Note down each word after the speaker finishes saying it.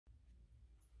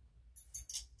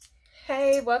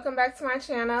Hey, welcome back to my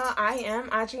channel. I am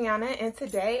Adriana, and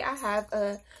today I have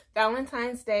a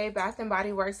Valentine's Day Bath and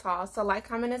Body Works haul. So like,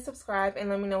 comment, and subscribe, and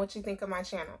let me know what you think of my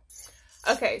channel.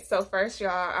 Okay, so first, y'all,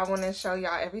 I want to show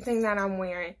y'all everything that I'm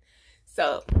wearing.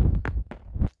 So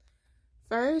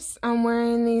first, I'm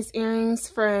wearing these earrings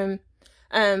from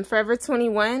Forever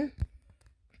 21.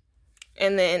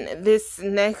 And then this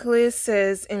necklace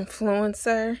says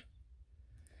influencer.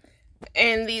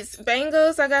 And these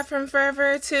bangles I got from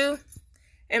Forever too.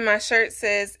 And my shirt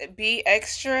says be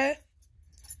extra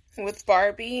with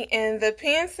Barbie. And the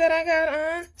pants that I got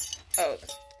on, oh,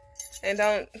 and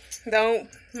don't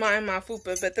mind my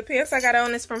fupa, but the pants I got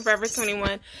on is from Forever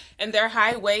 21, and they're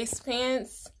high waist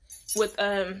pants with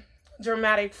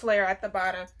dramatic flare at the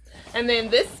bottom. And then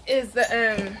this is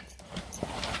the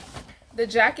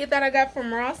jacket that I got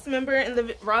from Ross, remember in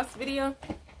the Ross video?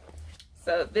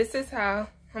 So this is how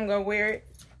I'm gonna wear it.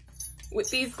 With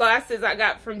these glasses I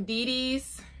got from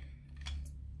Dede's.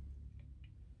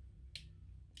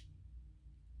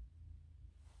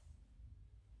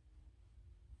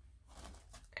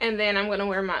 And then I'm gonna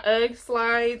wear my UGG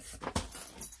slides.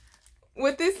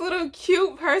 With this little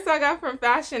cute purse I got from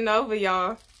Fashion Nova,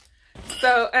 y'all.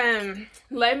 So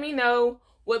let me know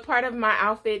what part of my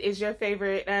outfit is your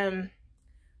favorite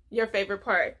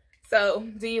part. So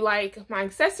do you like my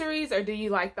accessories or do you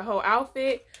like the whole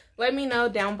outfit? Let me know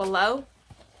down below.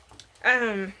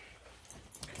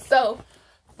 So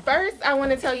first I want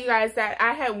to tell you guys that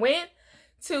I had went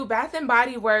to Bath and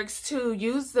Body Works to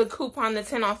use the coupon, the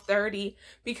 10 off 30,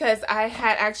 because I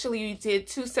had actually did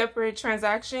two separate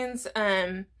transactions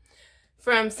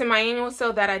from semi-annual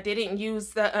sale that I didn't use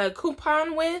the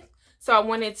coupon with. So I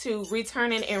wanted to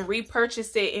return it and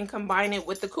repurchase it and combine it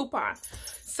with the coupon.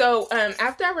 So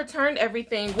after I returned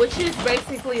everything, which is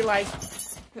basically like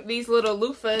these little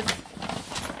loofahs,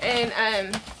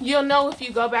 and you'll know if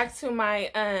you go back to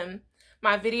my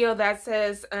my video that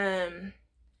says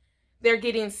they're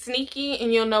getting sneaky,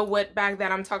 and you'll know what bag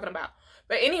that I'm talking about.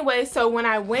 But anyway, so when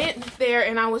I went there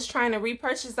and I was trying to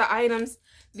repurchase the items,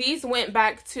 these went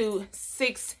back to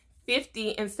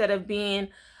 $6.50 instead of being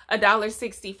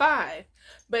 $1.65.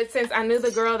 But since I knew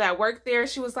the girl that worked there,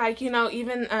 she was like, you know,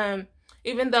 even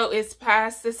though it's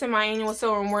past the semi-annual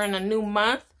sale and we're in a new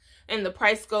month and the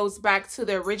price goes back to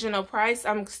the original price,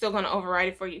 I'm still going to override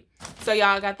it for you. So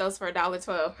y'all, got those for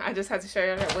 $1.12. I just had to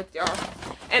share that with y'all.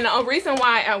 And the reason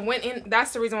why I went in,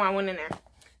 that's the reason why I went in there.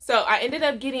 So I ended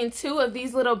up getting two of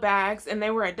these little bags, and they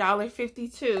were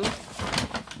 $1.52.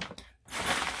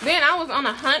 Then I was on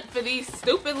a hunt for these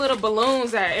stupid little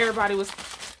balloons that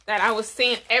I was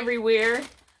seeing everywhere,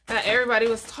 that everybody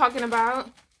was talking about.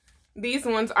 These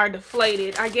ones are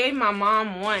deflated. I gave my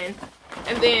mom one,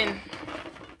 and then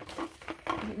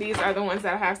these are the ones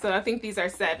that I have. So I think these are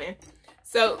 7.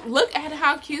 So look at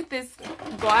how cute this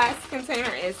glass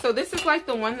container is. So this is like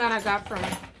the one that I got from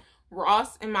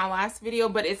Ross in my last video,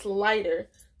 but it's lighter.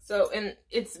 So, and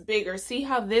it's bigger. See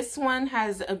how this one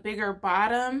has a bigger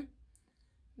bottom?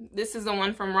 This is the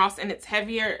one from Ross, and it's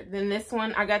heavier than this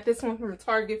one. I got this one from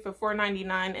Target for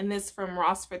 $4.99 and this from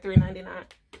Ross for $3.99.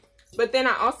 But then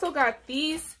I also got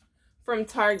these from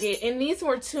Target, and these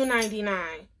were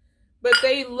 $2.99. But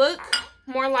they look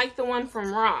more like the one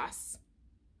from Ross.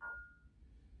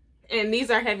 And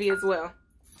these are heavy as well.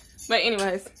 But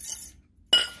anyways,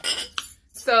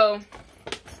 so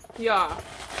y'all,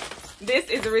 this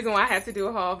is the reason why I had to do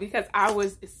a haul, because I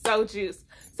was so juiced.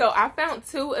 So I found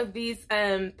 2 of these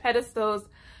pedestals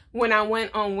when I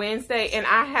went on Wednesday, and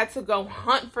I had to go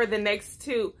hunt for the next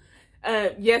 2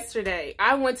 yesterday.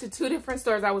 I went to 2 different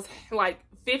stores. I was like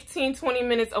 15-20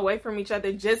 minutes away from each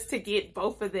other just to get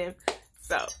both of them.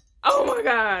 So, oh my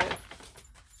God,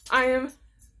 I am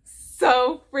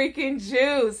so freaking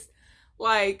juiced.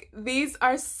 Like, these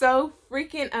are so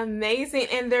freaking amazing,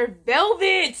 and they're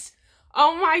velvet.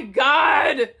 Oh my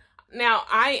God. Now,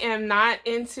 I am not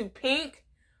into pink,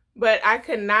 but I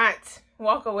could not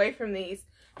walk away from these.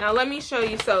 Now, let me show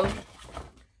you. So,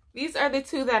 these are the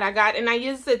 2 that I got, and I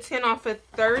used the 10 off of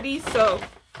 30. So,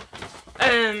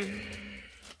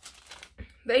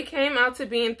 they came out to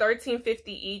being $13.50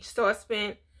 each. So, I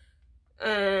spent,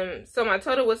 so my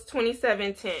total was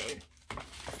 $27.10.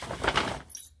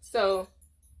 So,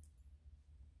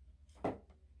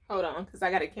 hold on, because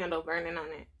I got a candle burning on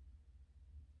it.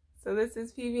 So this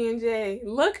is PB&J.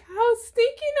 Look how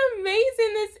stinking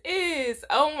amazing this is.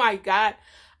 Oh my God.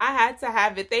 I had to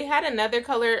have it. They had another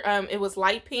color. It was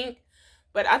light pink,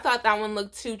 but I thought that one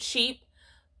looked too cheap.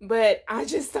 But I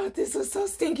just thought this was so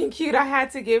stinking cute. I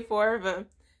had to get 4 of them.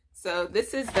 So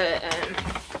this is the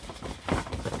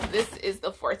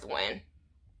 4th one.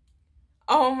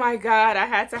 Oh my God, I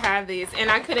had to have these. And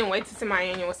I couldn't wait to see my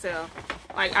annual sale.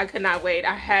 Like, I could not wait.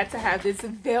 I had to have this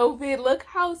velvet. Look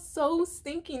how so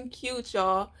stinking cute,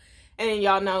 y'all. And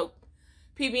y'all know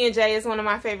PB&J is one of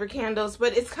my favorite candles,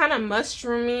 but it's kind of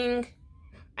mushrooming.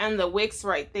 And the wick's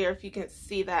right there, if you can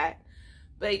see that.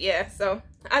 But yeah, so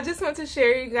I just want to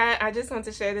share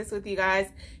this with you guys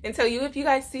and tell you, if you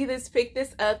guys see this, pick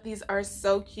this up. These are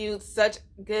so cute. Such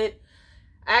good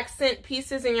accent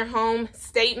pieces in your home.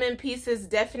 Statement pieces,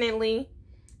 definitely.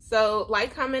 So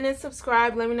like, comment, and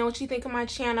subscribe. Let me know what you think of my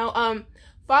channel.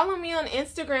 Follow me on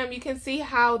Instagram. You can see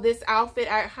how this outfit,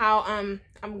 how I'm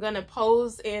gonna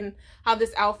pose and how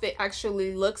this outfit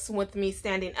actually looks with me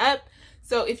standing up.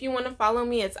 So if you want to follow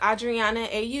me, it's Adriana,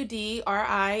 AUDRIANA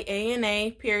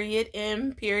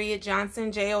M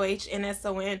Johnson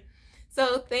JOHNSON.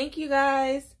 So thank you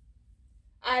guys.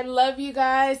 I love you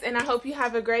guys, and I hope you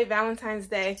have a great Valentine's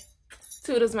Day.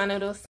 Toodles, my noodles.